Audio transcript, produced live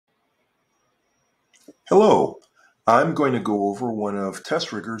Hello, I'm going to go over one of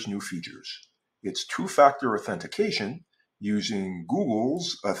testRigor's new features. It's two-factor authentication using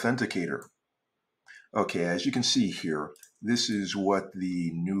Google's Authenticator. Okay, as you can see here, this is what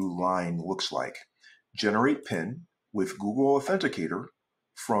the new line looks like. Generate PIN with Google Authenticator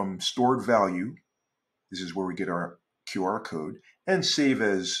from stored value. This is where we get our QR code, and save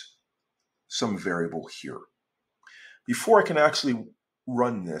as some variable here. Before I can actually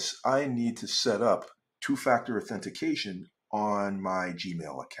run this, I need to set up two-factor authentication on my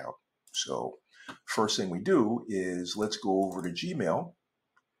Gmail account. So first thing we do is let's go over to Gmail,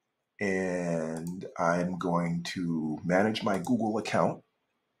 and I'm going to manage my Google account,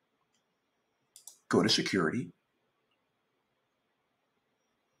 go to security,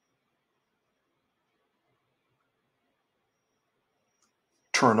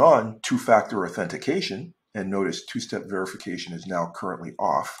 turn on two-factor authentication, and notice two-step verification is now currently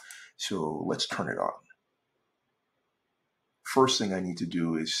off. So let's turn it on. First thing I need to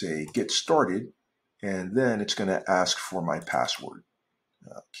do is say get started, and then it's going to ask for my password.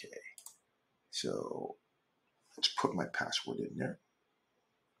 Okay, so let's put my password in there.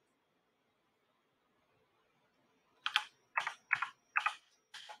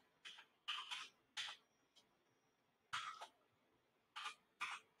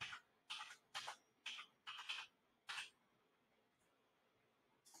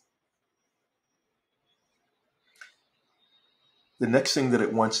 The next thing that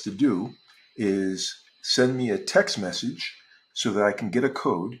it wants to do is send me a text message so that I can get a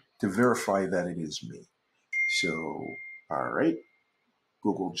code to verify that it is me. So, all right,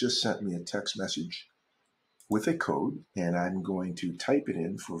 Google just sent me a text message with a code, and I'm going to type it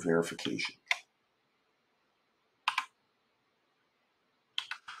in for verification.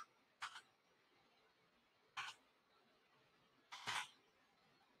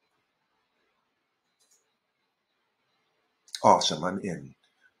 Awesome, I'm in.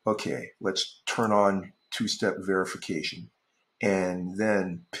 Okay, let's turn on two-step verification and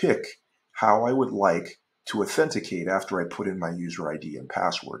then pick how I would like to authenticate after I put in my user ID and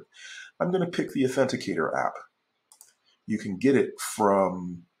password. I'm going to pick the Authenticator app. You can get it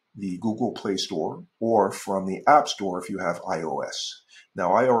from the Google Play Store or from the App Store if you have iOS.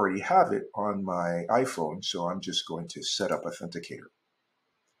 Now, I already have it on my iPhone, so I'm just going to set up Authenticator.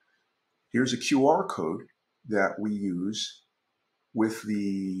 Here's a QR code that we use with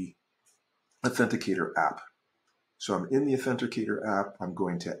the Authenticator app. So I'm in the Authenticator app. I'm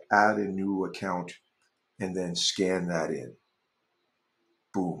going to add a new account and then scan that in.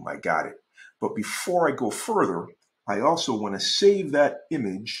 Boom, I got it. But before I go further, I also want to save that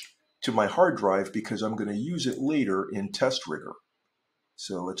image to my hard drive because I'm going to use it later in testRigor.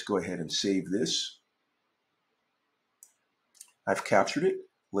 So let's go ahead and save this. I've captured it.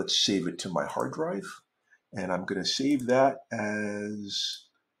 Let's save it to my hard drive. And I'm going to save that as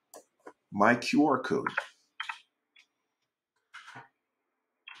my QR code.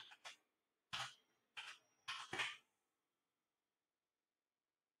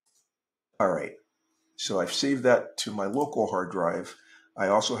 All right, so I've saved that to my local hard drive. I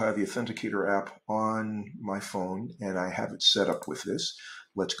also have the Authenticator app on my phone, and I have it set up with this.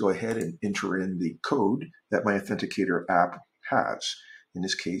 Let's go ahead and enter in the code that my Authenticator app has. In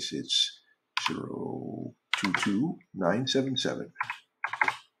this case, it's 022977.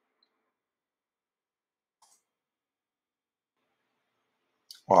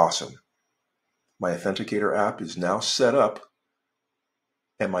 Awesome. My Authenticator app is now set up,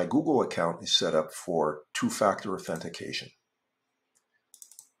 and my Google account is set up for two-factor authentication.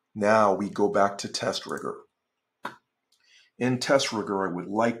 Now we go back to testRigor. In testRigor, I would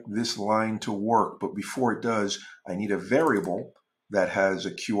like this line to work, but before it does, I need a variable that has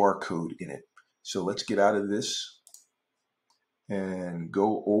a QR code in it. So let's get out of this and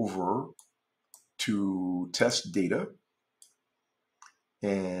go over to test data.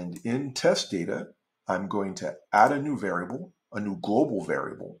 And in test data, I'm going to add a new variable, a new global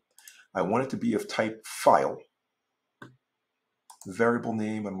variable. I want it to be of type file. The variable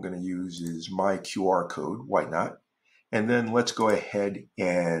name I'm going to use is my QR code. Why not? And then let's go ahead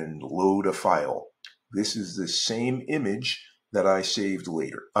and load a file. This is the same image that I saved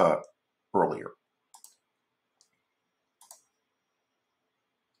earlier.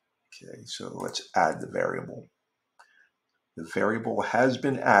 Okay, so let's add the variable. The variable has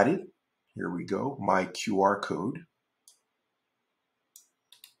been added. Here we go, my QR code.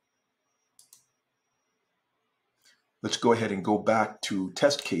 Let's go ahead and go back to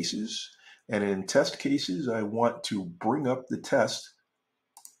test cases. And in test cases, I want to bring up the test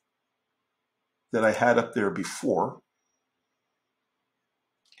that I had up there before.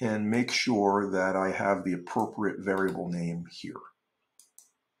 and make sure that I have the appropriate variable name here.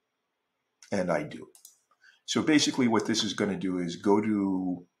 And I do. So basically what this is going to do is go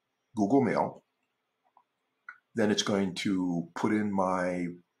to Google Mail. Then it's going to put in my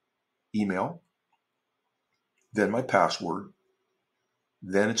email, then my password.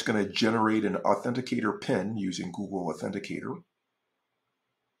 Then it's going to generate an authenticator PIN using Google Authenticator,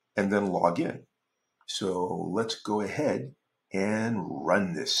 and then log in. So let's go ahead and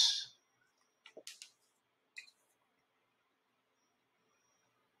run this.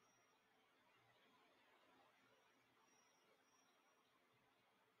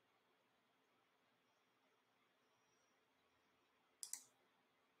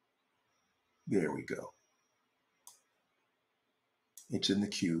 There we go. It's in the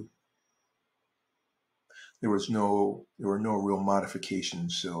queue. There were no real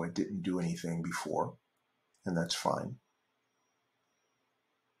modifications, so I didn't do anything before, and that's fine.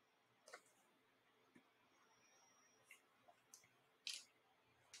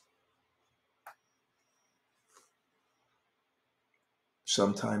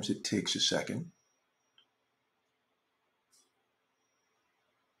 Sometimes it takes a second.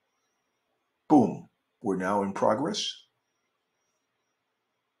 Boom, we're now in progress.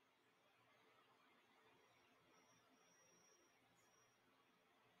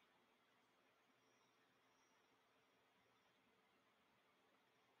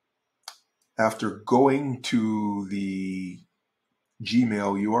 After going to the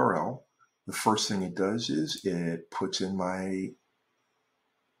Gmail URL, the first thing it does is it puts in my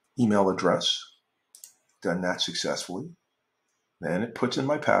email address. Done that successfully. Then it puts in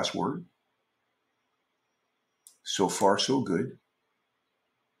my password. So far, so good.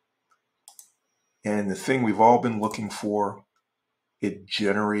 And the thing we've all been looking for, it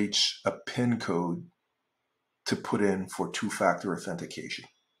generates a PIN code to put in for two-factor authentication.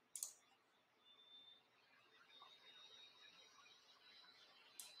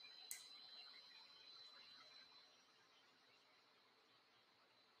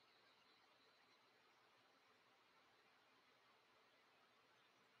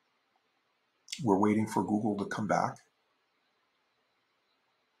 We're waiting for Google to come back.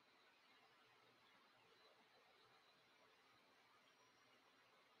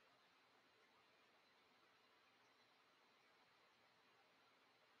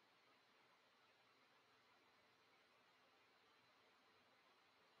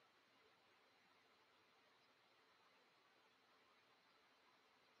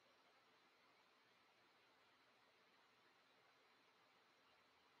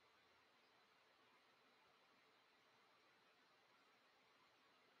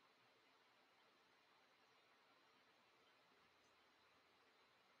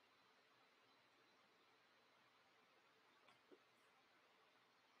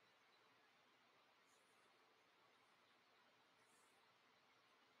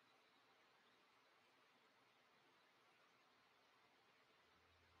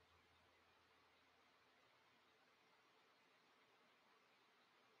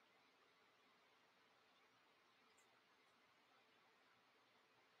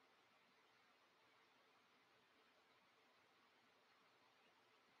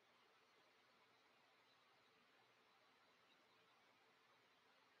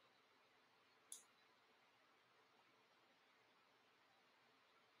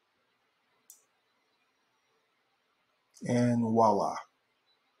 And voila,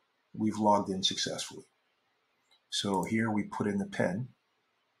 we've logged in successfully. So here we put in the PIN,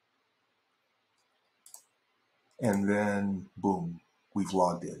 and then boom, we've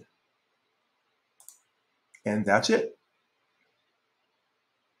logged in. And that's it.